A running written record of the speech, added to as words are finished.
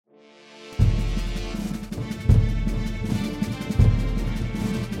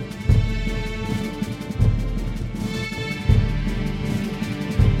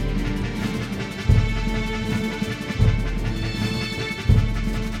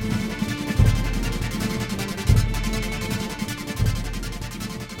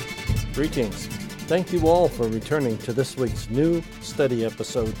Greetings. Thank you all for returning to this week's new study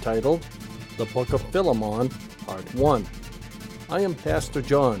episode titled The Book of Philemon, Part-1. I am Pastor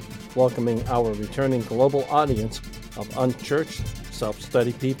John, welcoming our returning global audience of unchurched,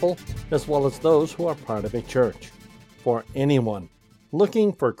 self-study people, as well as those who are part of a church. For anyone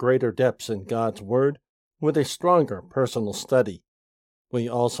looking for greater depths in God's Word with a stronger personal study. We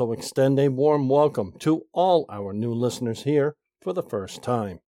also extend a warm welcome to all our new listeners here for the first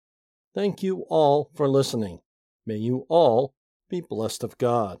time. Thank you all for listening. May you all be blessed of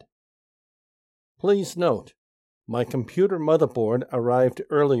God. Please note, my computer motherboard arrived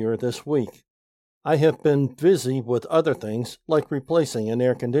earlier this week. I have been busy with other things like replacing an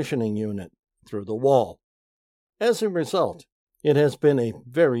air conditioning unit through the wall. As a result, it has been a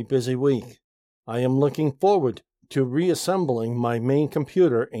very busy week. I am looking forward to reassembling my main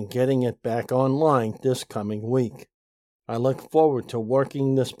computer and getting it back online this coming week. I look forward to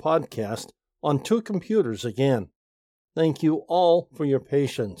working this podcast on 2 computers again. Thank you all for your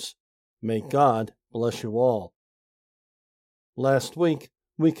patience. May God bless you all. Last week,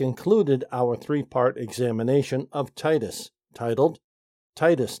 we concluded our 3-part examination of Titus, titled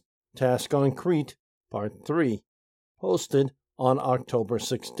Titus, Task on Crete, Part 3, posted on October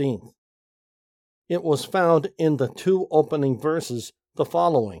 16th. It was found in the 2 opening verses the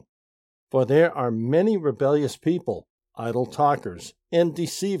following: For there are many rebellious people, idle talkers, and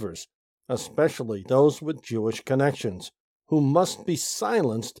deceivers, especially those with Jewish connections, who must be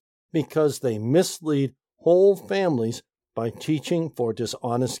silenced because they mislead whole families by teaching for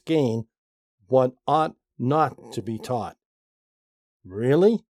dishonest gain what ought not to be taught.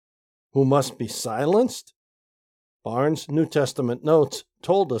 Really? Who must be silenced? Barnes' New Testament Notes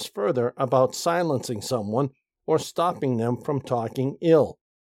told us further about silencing someone or stopping them from talking ill.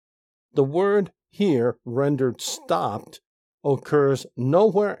 The word here rendered stopped occurs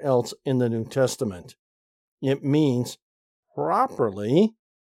nowhere else in the New Testament. It means properly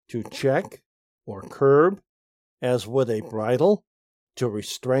to check or curb, as with a bridle, to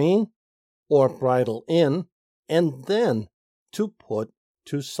restrain or bridle in, and then to put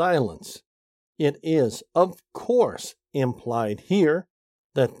to silence. It is, of course, implied here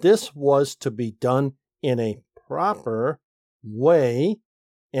that this was to be done in a proper way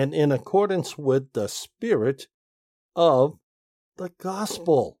and in accordance with the spirit of the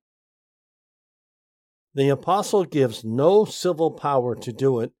gospel. The apostle gives no civil power to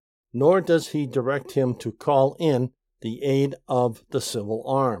do it, nor does he direct him to call in the aid of the civil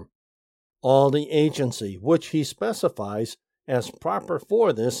arm. All the agency which he specifies as proper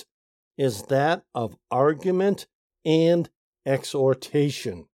for this is that of argument and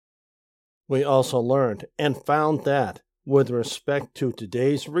exhortation. We also learned and found that, with respect to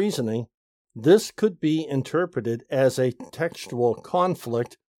today's reasoning, this could be interpreted as a textual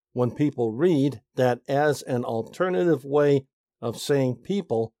conflict when people read that as an alternative way of saying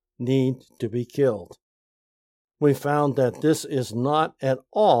people need to be killed. We found that this is not at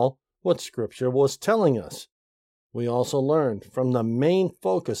all what Scripture was telling us. We also learned from the main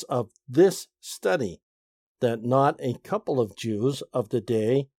focus of this study that not a couple of Jews of the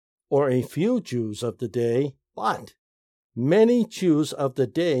day or a few Jews of the day, but many Jews of the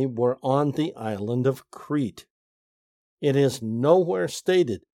day were on the island of Crete. It is nowhere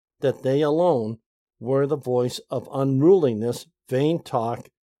stated that they alone were the voice of unruliness, vain talk,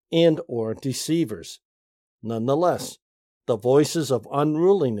 and or deceivers. Nonetheless, the voices of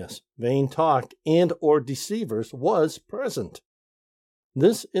unruliness, vain talk, and or deceivers was present.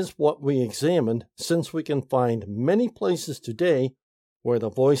 This is what we examined, since we can find many places today where the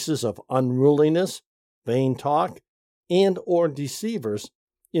voices of unruliness, vain talk, and or deceivers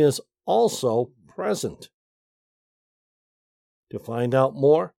is also present. To find out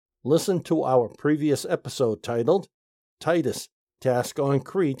more, listen to our previous episode titled Titus, Task on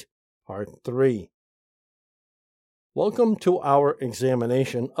Crete, Part 3. Welcome to our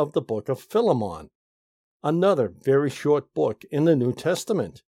examination of the book of Philemon, another very short book in the New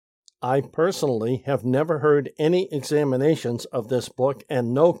Testament. I personally have never heard any examinations of this book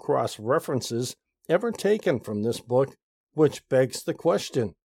and no cross-references ever taken from this book, which begs the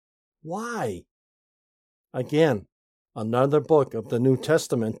question, why? Again, another book of the New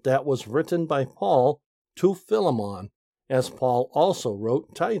Testament that was written by Paul to Philemon, as Paul also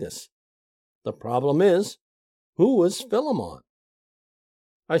wrote Titus. The problem is, who is Philemon?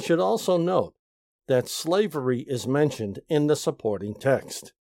 I should also note that slavery is mentioned in the supporting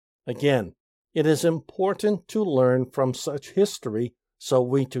text. Again, it is important to learn from such history so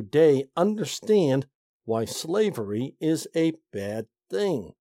we today understand why slavery is a bad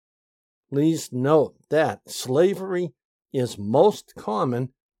thing. Please note that slavery is most common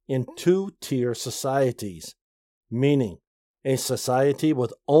in two-tier societies, meaning a society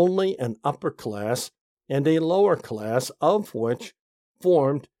with only an upper class and a lower class, of which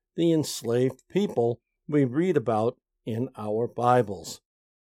formed the enslaved people we read about in our Bibles.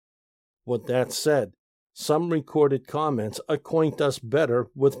 With that said, some recorded comments acquaint us better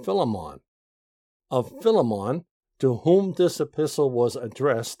with Philemon. Of Philemon, to whom this epistle was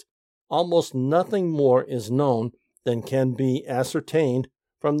addressed, almost nothing more is known than can be ascertained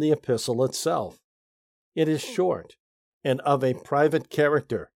from the epistle itself. It is short and of a private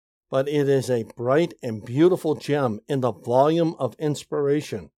character, but it is a bright and beautiful gem in the volume of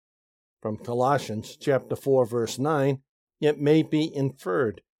inspiration. From Colossians chapter 4, verse 9, it may be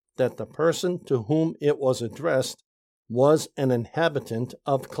inferred that the person to whom it was addressed was an inhabitant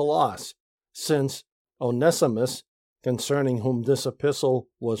of Colossus, since Onesimus, concerning whom this epistle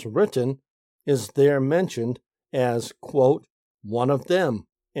was written, is there mentioned as, quote, one of them,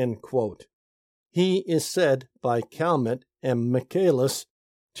 end quote. He is said by Calmet and Michaelis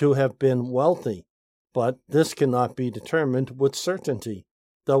to have been wealthy, but this cannot be determined with certainty,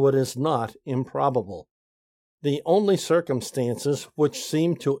 though it is not improbable. The only circumstances which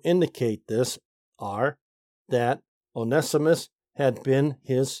seem to indicate this are that Onesimus had been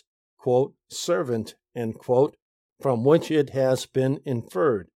his, quote, servant, end quote, from which it has been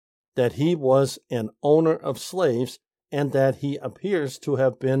inferred that he was an owner of slaves, and that he appears to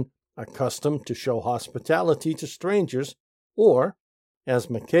have been accustomed to show hospitality to strangers, or, as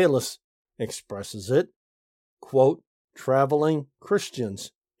Michaelis expresses it, quote, traveling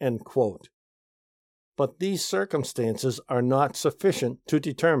Christians, end quote. But these circumstances are not sufficient to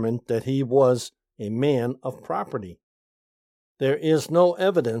determine that he was a man of property. There is no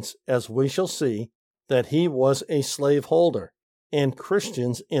evidence, as we shall see, that he was a slaveholder, and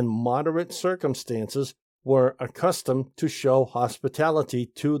Christians in moderate circumstances were accustomed to show hospitality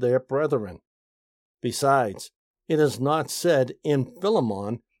to their brethren. Besides, it is not said in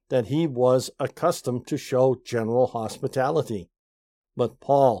Philemon that he was accustomed to show general hospitality, but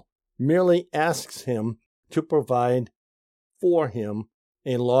Paul merely asks him to provide for him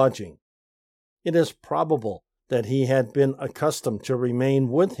a lodging. It is probable that he had been accustomed to remain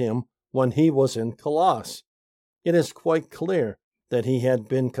with him when he was in Colossus. It is quite clear that he had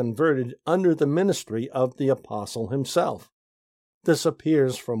been converted under the ministry of the apostle himself. This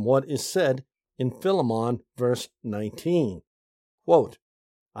appears from what is said in Philemon, verse 19. Quote,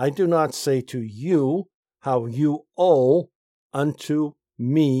 I do not say to you how you owe unto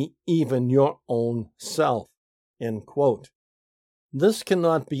me even your own self. End quote. This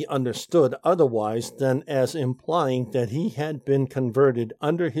cannot be understood otherwise than as implying that he had been converted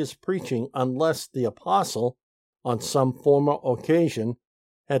under his preaching, unless the apostle, on some former occasion,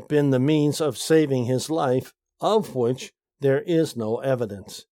 had been the means of saving his life, of which there is no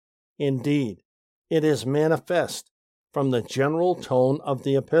evidence. Indeed, it is manifest from the general tone of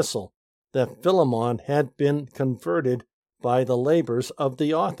the epistle that Philemon had been converted by the labors of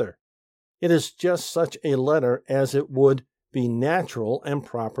the author. It is just such a letter as it would be natural and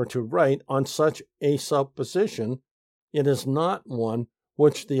proper to write on such a supposition. It is not one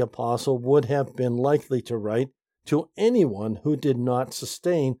which the apostle would have been likely to write to anyone who did not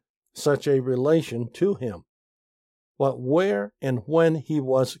sustain such a relation to him. But where and when he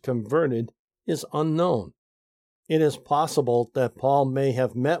was converted is unknown. It is possible that Paul may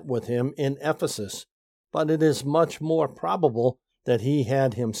have met with him in Ephesus, but it is much more probable that he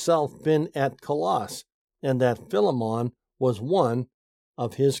had himself been at Colossus, and that Philemon was one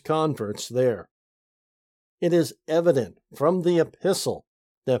of his converts there. It is evident from the epistle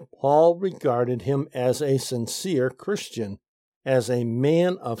that Paul regarded him as a sincere Christian, as a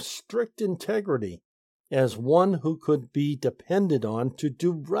man of strict integrity, as one who could be depended on to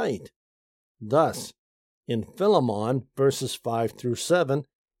do right. Thus, in Philemon, verses 5 through 7,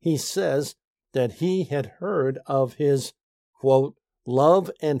 he says that he had heard of his, quote,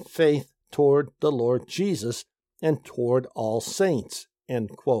 love and faith toward the Lord Jesus and toward all saints, end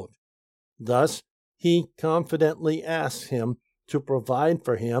quote. Thus, he confidently asks him to provide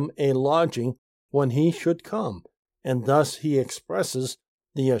for him a lodging when he should come, and thus he expresses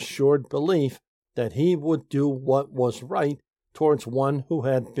the assured belief that he would do what was right towards one who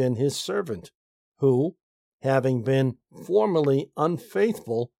had been his servant, who, having been formerly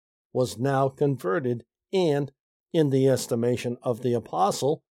unfaithful, was now converted and, in the estimation of the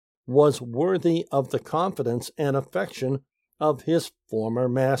apostle, was worthy of the confidence and affection of his former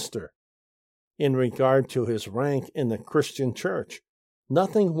master. In regard to his rank in the Christian church,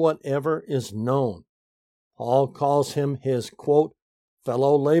 nothing whatever is known. Paul calls him his, quote,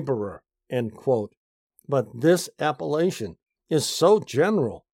 fellow laborer, end quote. But this appellation is so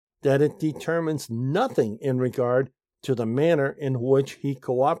general that it determines nothing in regard to the manner in which he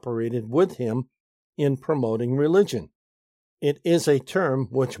cooperated with him in promoting religion. It is a term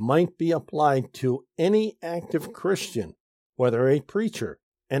which might be applied to any active Christian, whether a preacher,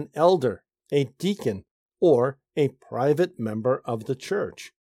 an elder, a deacon, or a private member of the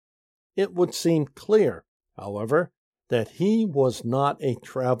church. It would seem clear, however, that he was not a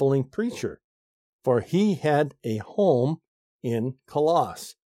traveling preacher, for he had a home in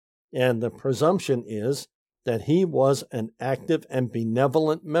Colossus, and the presumption is that he was an active and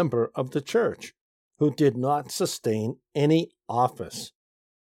benevolent member of the church who did not sustain any office.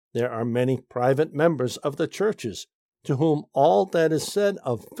 There are many private members of the churches to whom all that is said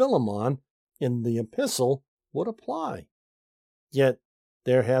of Philemon in the epistle would apply. Yet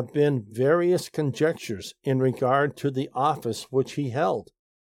there have been various conjectures in regard to the office which he held.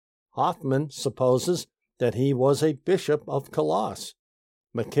 Hoffman supposes that he was a bishop of Colossus.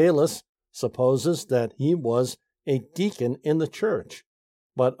 Michaelis supposes that he was a deacon in the church,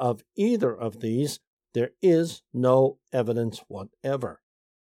 but of either of these there is no evidence whatever.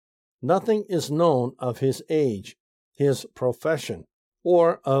 Nothing is known of his age, his profession,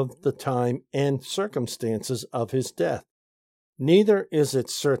 or of the time and circumstances of his death. Neither is it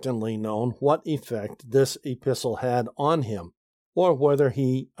certainly known what effect this epistle had on him, or whether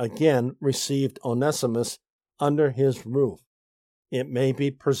he again received Onesimus under his roof. It may be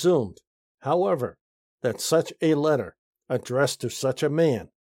presumed, however, that such a letter, addressed to such a man,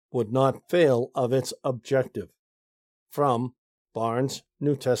 would not fail of its objective. From Barnes'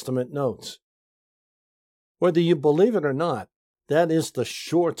 New Testament Notes. Whether you believe it or not, that is the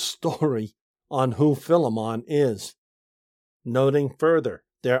short story on who Philemon is. Noting further,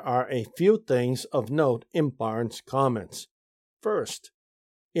 there are a few things of note in Barnes' comments. First,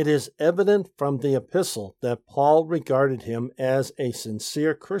 it is evident from the epistle that Paul regarded him as a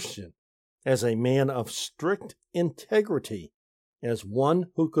sincere Christian, as a man of strict integrity, as one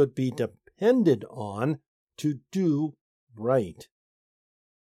who could be depended on to do right.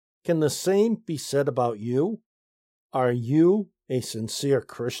 Can the same be said about you? Are you a sincere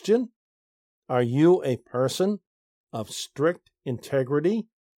Christian? Are you a person of strict integrity,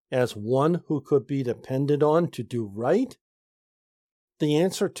 as one who could be depended on to do right? The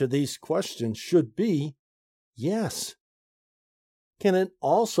answer to these questions should be yes. Can it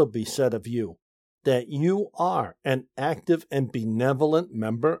also be said of you that you are an active and benevolent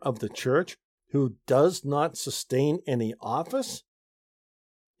member of the church who does not sustain any office?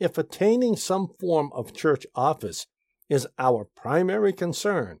 If attaining some form of church office is our primary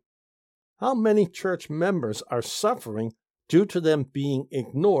concern, how many church members are suffering due to them being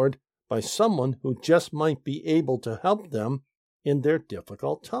ignored by someone who just might be able to help them in their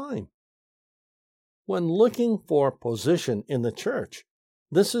difficult time? When looking for position in the church,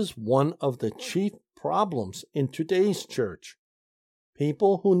 this is one of the chief problems in today's church.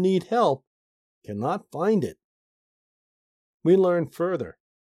 People who need help cannot find it. We learn further.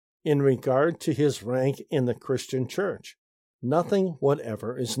 In regard to his rank in the Christian church, nothing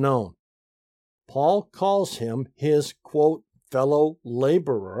whatever is known. Paul calls him his, quote, fellow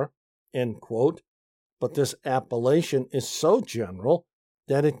laborer, end quote, but this appellation is so general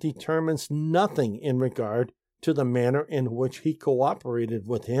that it determines nothing in regard to the manner in which he cooperated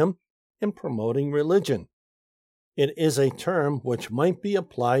with him in promoting religion. It is a term which might be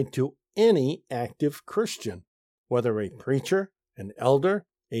applied to any active Christian, whether a preacher, an elder,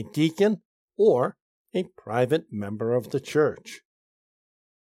 a deacon, or a private member of the church.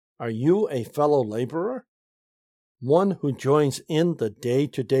 Are you a fellow laborer? One who joins in the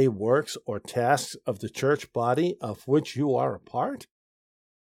day-to-day works or tasks of the church body of which you are a part?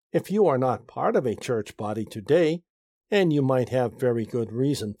 If you are not part of a church body today, and you might have very good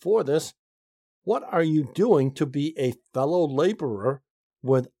reason for this, what are you doing to be a fellow laborer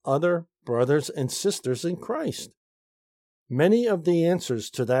with other brothers and sisters in Christ? Many of the answers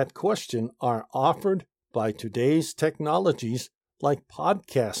to that question are offered by today's technologies like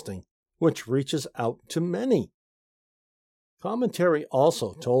podcasting, which reaches out to many. Commentary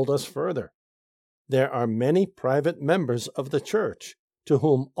also told us further. There are many private members of the church to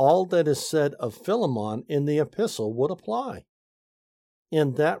whom all that is said of Philemon in the epistle would apply.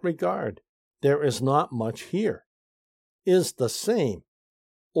 In that regard, there is not much here. Is the same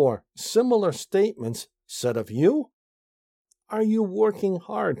or similar statements said of you? Are you working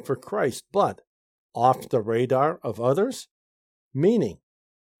hard for Christ but off the radar of others? Meaning,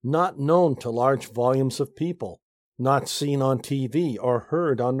 not known to large volumes of people, not seen on TV or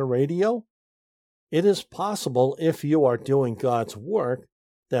heard on the radio? It is possible, if you are doing God's work,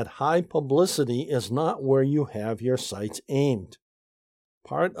 that high publicity is not where you have your sights aimed.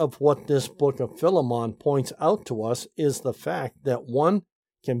 Part of what this book of Philemon points out to us is the fact that one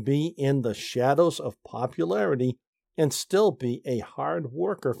can be in the shadows of popularity and still be a hard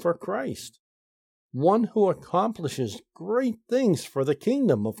worker for Christ, one who accomplishes great things for the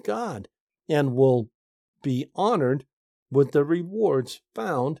kingdom of God and will be honored with the rewards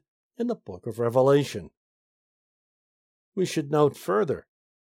found in the book of Revelation. We should note further,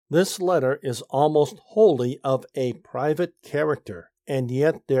 this letter is almost wholly of a private character, and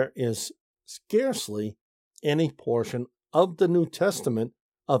yet there is scarcely any portion of the New Testament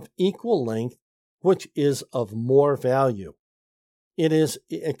of equal length which is of more value. It is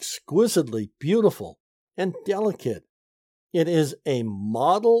exquisitely beautiful and delicate. It is a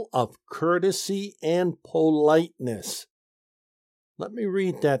model of courtesy and politeness. Let me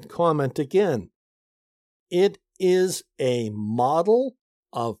read that comment again. It is a model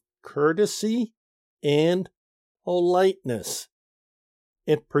of courtesy and politeness.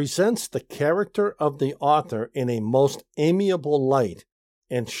 It presents the character of the author in a most amiable light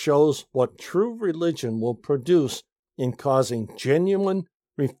and shows what true religion will produce in causing genuine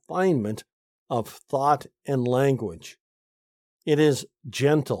refinement of thought and language. It is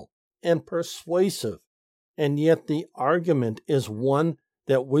gentle and persuasive, and yet the argument is one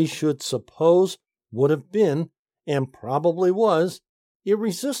that we should suppose would have been, and probably was,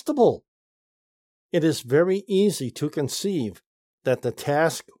 irresistible. It is very easy to conceive that the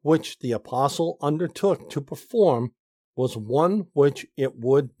task which the apostle undertook to perform was one which it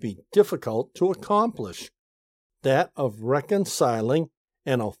would be difficult to accomplish, that of reconciling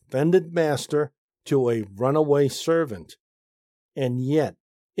an offended master to a runaway servant. And yet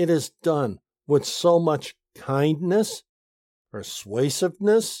it is done with so much kindness,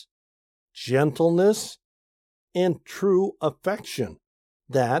 persuasiveness, gentleness, and true affection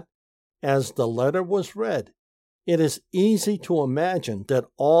that, as the letter was read, it is easy to imagine that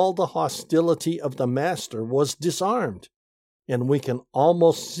all the hostility of the master was disarmed, and we can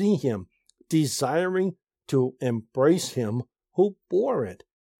almost see him desiring to embrace him who bore it,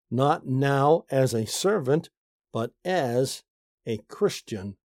 not now as a servant, but as a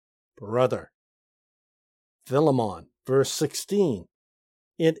Christian brother. Philemon, verse 16.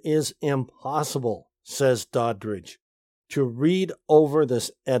 It is impossible, says Doddridge, to read over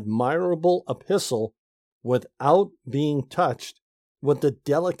this admirable epistle without being touched with the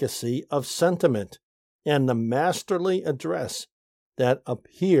delicacy of sentiment and the masterly address that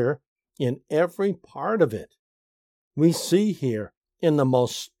appear in every part of it. We see here, in the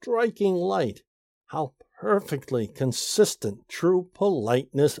most striking light, how perfectly consistent true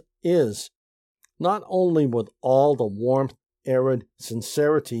politeness is, not only with all the warmth, arid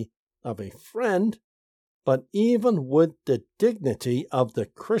sincerity of a friend, but even with the dignity of the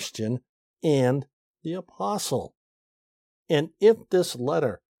Christian and the apostle. And if this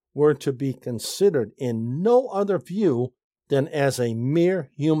letter were to be considered in no other view than as a mere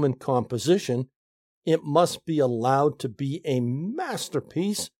human composition, it must be allowed to be a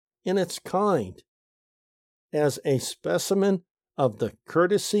masterpiece in its kind. As a specimen of the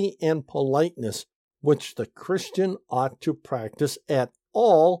courtesy and politeness which the Christian ought to practice at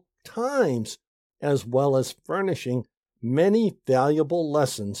all times, as well as furnishing many valuable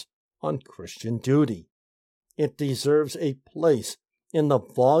lessons on Christian duty. It deserves a place in the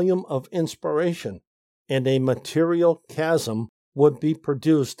volume of inspiration, and a material chasm would be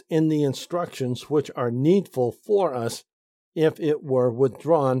produced in the instructions which are needful for us if it were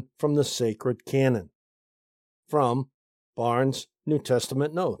withdrawn from the sacred canon. From Barnes' New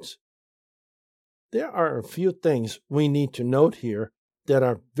Testament Notes. There are a few things we need to note here that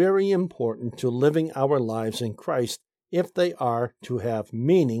are very important to living our lives in Christ if they are to have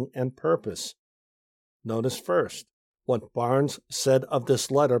meaning and purpose. Notice first what Barnes said of this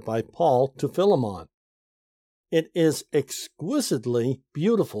letter by Paul to Philemon. It is exquisitely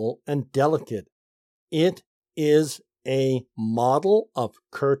beautiful and delicate. It is a model of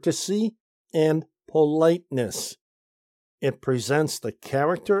courtesy and politeness. It presents the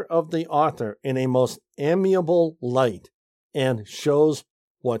character of the author in a most amiable light and shows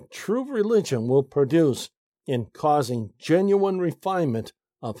what true religion will produce in causing genuine refinement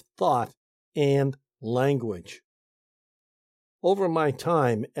of thought and language. Over my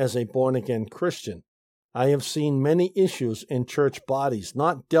time as a born-again Christian, I have seen many issues in church bodies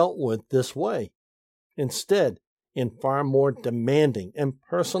not dealt with this way. Instead, in far more demanding and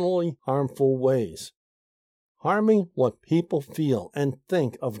personally harmful ways, harming what people feel and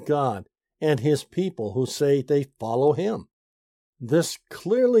think of God and His people who say they follow Him. This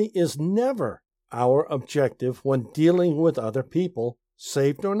clearly is never our objective when dealing with other people,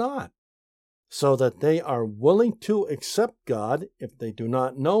 saved or not. so that they are willing to accept God if they do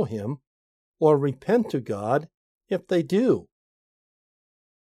not know Him, or repent to God if they do.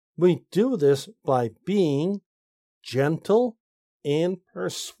 We do this by being gentle and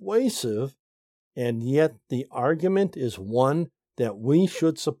persuasive, and yet the argument is one that we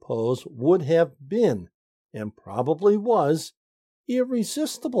should suppose would have been, and probably was,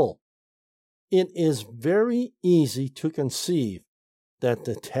 irresistible. It is very easy to conceive that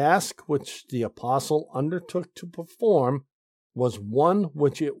the task which the apostle undertook to perform was one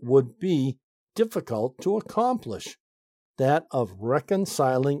which it would be difficult to accomplish, that of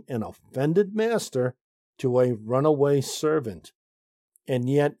reconciling an offended master to a runaway servant. And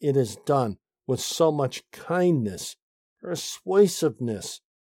yet it is done with so much kindness, persuasiveness,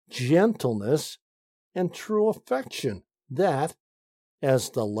 gentleness, and true affection that, as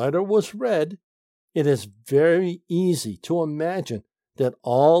the letter was read, it is very easy to imagine that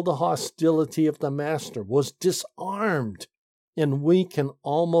all the hostility of the master was disarmed, and we can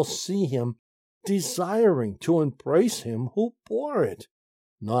almost see him desiring to embrace him who bore it,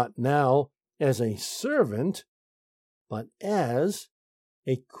 not now as a servant, but as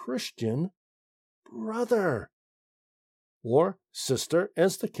a Christian brother, or sister,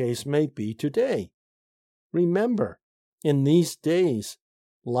 as the case may be today. Remember, in these days,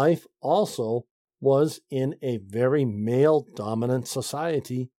 life also was in a very male-dominant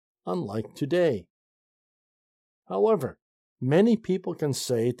society, unlike today. However, many people can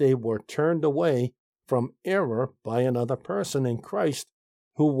say they were turned away from error by another person in Christ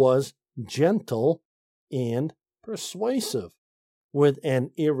who was gentle and persuasive, with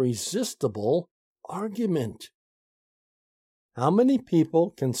an irresistible argument. How many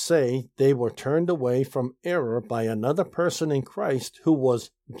people can say they were turned away from error by another person in Christ who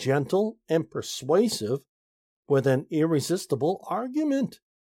was gentle and persuasive with an irresistible argument?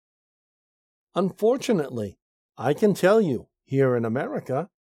 Unfortunately, I can tell you, here in America,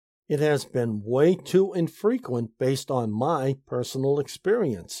 it has been way too infrequent based on my personal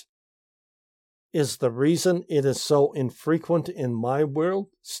experience. Is the reason it is so infrequent in my world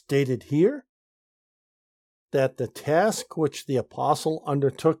stated here? That the task which the apostle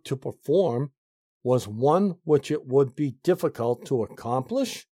undertook to perform was one which it would be difficult to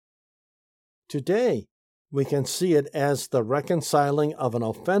accomplish? Today, we can see it as the reconciling of an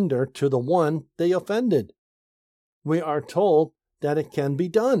offender to the one they offended. We are told that it can be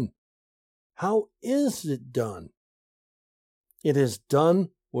done. How is it done? It is done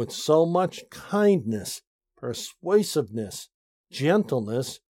with so much kindness, persuasiveness,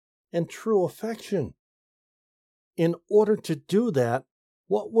 gentleness, and true affection. In order to do that,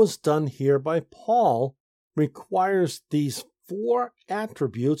 what was done here by Paul requires these 4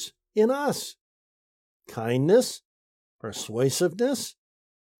 attributes in us: kindness, persuasiveness,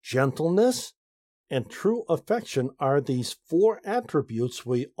 gentleness, and true affection are these 4 attributes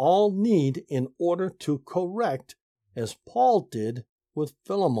we all need in order to correct, as Paul did with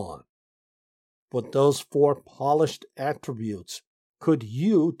Philemon. With those 4 polished attributes, could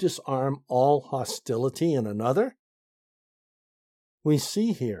you disarm all hostility in another? We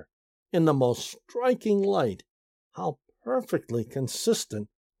see here, in the most striking light, how perfectly consistent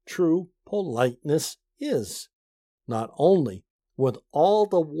true politeness is, not only with all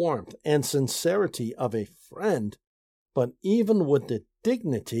the warmth and sincerity of a friend, but even with the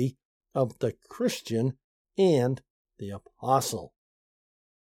dignity of the Christian and the apostle.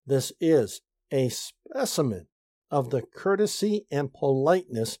 This is a specimen of the courtesy and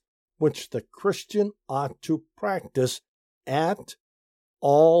politeness which the Christian ought to practice at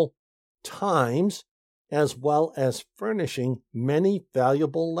all times, as well as furnishing many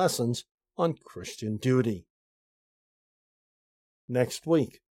valuable lessons on Christian duty. Next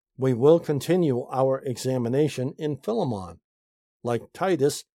week, we will continue our examination in Philemon. Like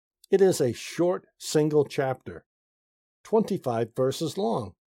Titus, it is a short single chapter, 25 verses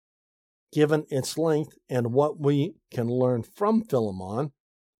long. Given its length and what we can learn from Philemon,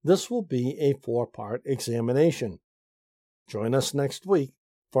 this will be a 4-part examination. Join us next week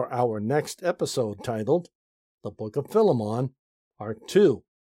for our next episode titled The Book of Philemon, Part 2.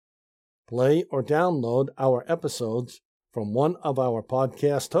 Play or download our episodes from one of our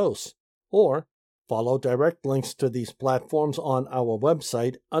podcast hosts, or follow direct links to these platforms on our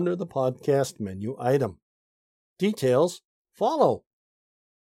website under the podcast menu item. Details follow.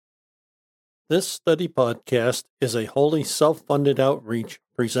 This study podcast is a wholly self-funded outreach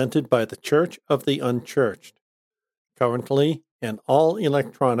presented by the Church of the Unchurched. Currently, an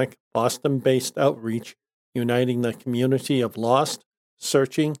all-electronic, Boston-based outreach uniting the community of lost,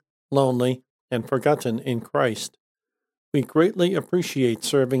 searching, lonely, and forgotten in Christ. We greatly appreciate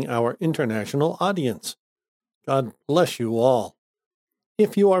serving our international audience. God bless you all.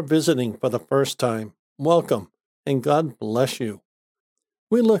 If you are visiting for the first time, welcome, and God bless you.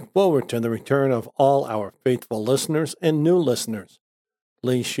 We look forward to the return of all our faithful listeners and new listeners.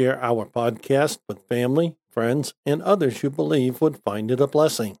 Please share our podcast with family, friends, and others you believe would find it a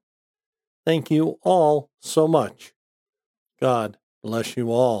blessing. Thank you all so much. God bless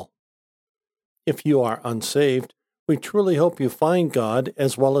you all. If you are unsaved, we truly hope you find God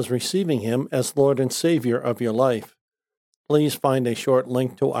as well as receiving Him as Lord and Savior of your life. Please find a short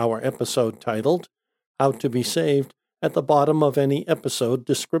link to our episode titled, How to Be Saved, at the bottom of any episode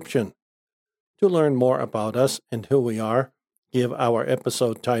description. To learn more about us and who we are, give our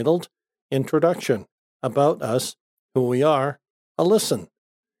episode titled, Introduction, About Us, Who We Are, a listen.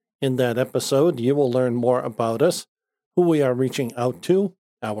 In that episode, you will learn more about us, who we are reaching out to,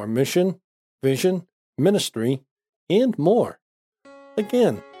 our mission, vision, ministry, and more.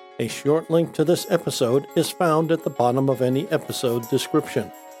 Again, a short link to this episode is found at the bottom of any episode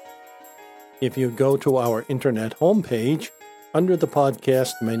description. If you go to our internet homepage, under the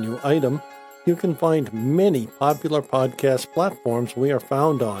podcast menu item, you can find many popular podcast platforms we are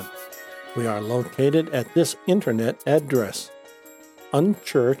found on. We are located at this internet address,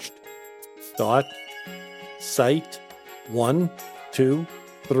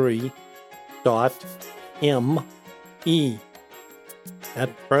 unchurched.site123.me. At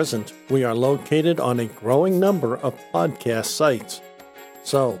present, we are located on a growing number of podcast sites,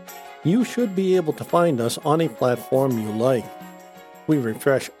 so you should be able to find us on a platform you like. We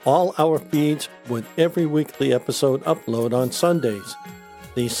refresh all our feeds with every weekly episode upload on Sundays.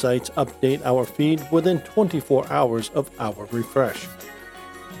 These sites update our feed within 24 hours of our refresh.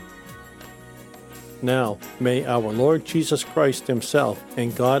 Now, may our Lord Jesus Christ Himself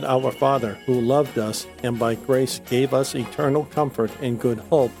and God our Father, who loved us and by grace gave us eternal comfort and good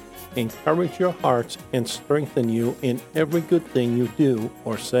hope, encourage your hearts and strengthen you in every good thing you do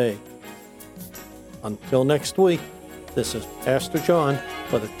or say. Until next week, this is Pastor John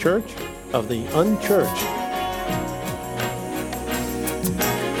for the Church of the Unchurched.